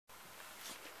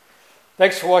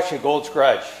Thanks for watching Gold's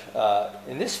Garage.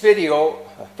 In this video,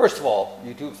 first of all,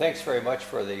 YouTube, thanks very much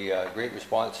for the great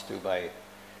response to my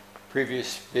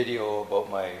previous video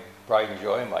about my pride and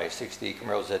joy, my 60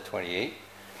 Camaro Z28.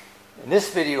 In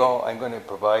this video, I'm going to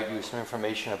provide you some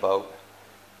information about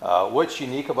what's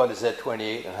unique about a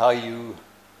Z28 and how you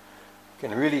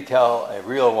can really tell a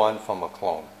real one from a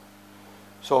clone.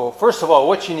 So first of all,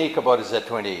 what's unique about a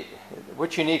Z28?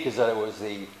 What's unique is that it was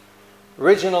the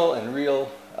original and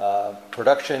real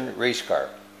production race car,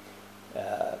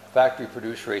 factory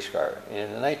produced race car.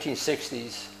 In the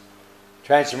 1960s,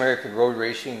 Trans-American road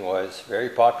racing was very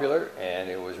popular, and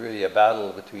it was really a battle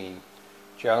between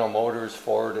General Motors,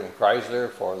 Ford, and Chrysler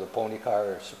for the pony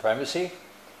car supremacy.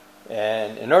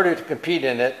 And in order to compete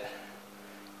in it,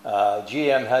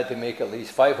 GM had to make at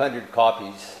least 500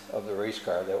 copies of the race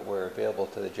car that were available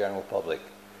to the general public.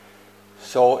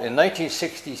 So in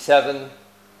 1967,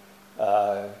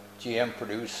 GM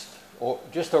produced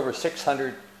just over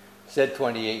 600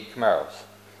 Z28 Camaros.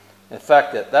 In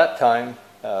fact, at that time,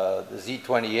 the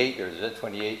Z28 or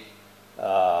Z28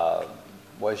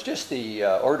 was just the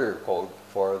order code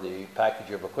for the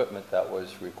package of equipment that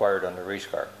was required on the race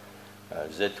car.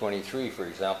 Z23, for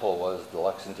example, was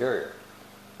deluxe interior.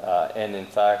 And in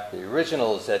fact, the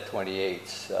original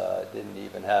Z28s didn't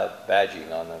even have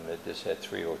badging on them. It just had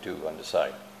 302 on the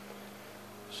side.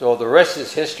 So the rest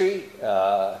is history.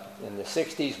 In the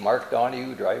 60s, Mark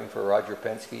Donohue, driving for Roger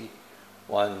Penske,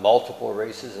 won multiple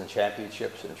races and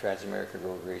championships in Trans-American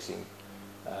road racing,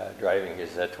 driving his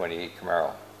Z28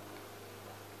 Camaro.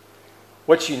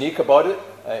 What's unique about it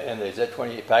in the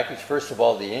Z28 package? First of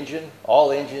all, the engine.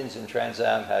 All engines in Trans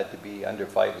Am had to be under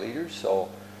 5 liters, so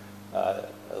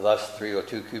thus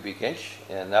 302 cubic inch,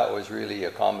 and that was really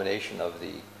a combination of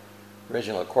the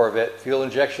original Corvette fuel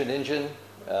injection engine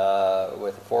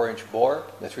with a 4-inch bore,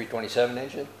 the 327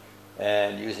 engine,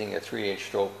 and using a 3-inch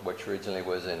stroke, which originally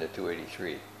was in a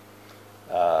 283.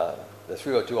 The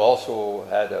 302 also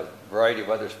had a variety of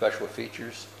other special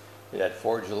features. It had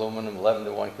forged aluminum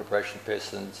 11-to-1 compression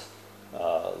pistons,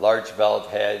 large valve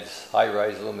heads,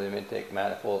 high-rise aluminum intake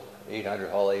manifold,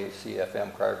 800 Hull A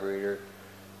CFM carburetor,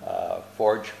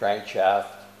 forged crankshaft,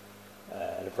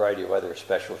 and a variety of other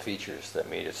special features that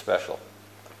made it special.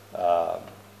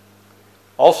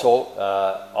 Also,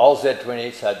 all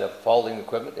Z28s had the following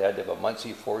equipment. They had to have a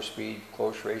Muncie 4-speed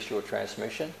close ratio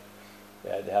transmission. They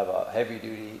had to have a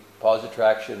heavy-duty positive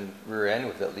traction rear end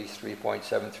with at least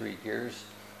 3.73 gears,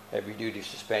 heavy-duty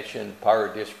suspension,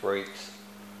 power disc brakes,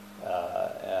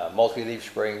 multi-leaf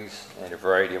springs, and a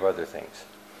variety of other things.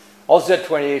 All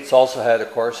Z28s also had,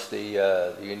 of course,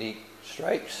 the unique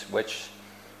stripes, which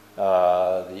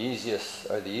the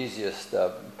easiest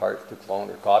part to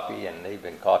clone or copy, and they've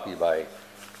been copied by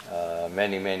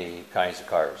many kinds of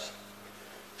cars.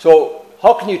 So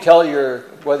how can you tell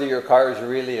whether your car is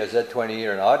really a Z28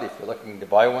 or not if you're looking to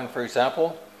buy one, for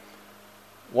example?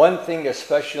 One thing that's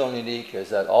special and unique is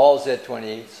that all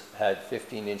Z28s had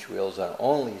 15-inch wheels, and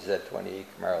only Z28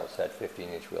 Camaros had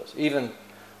 15-inch wheels. Even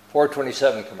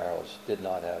 427 Camaros did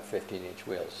not have 15-inch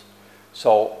wheels.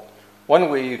 So one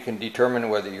way you can determine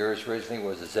whether yours originally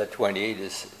was a Z28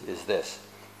 is this.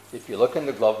 If you look in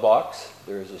the glove box,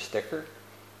 there is a sticker,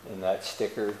 and that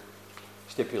sticker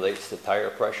stipulates the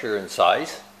tire pressure and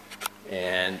size.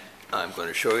 And I'm going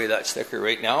to show you that sticker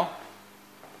right now.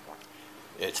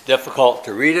 It's difficult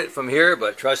to read it from here,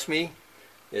 but trust me,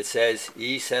 it says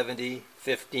E70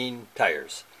 15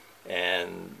 tires.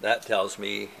 And that tells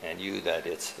me and you that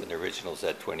it's an original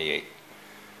Z28.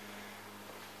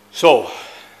 So,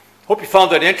 hope you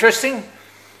found that interesting.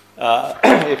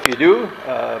 If you do,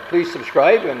 please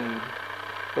subscribe and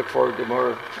look forward to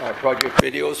more project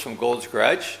videos from Gold's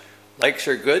Garage. Likes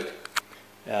are good,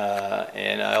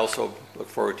 and I also look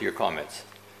forward to your comments.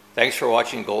 Thanks for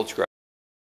watching Gold's Garage.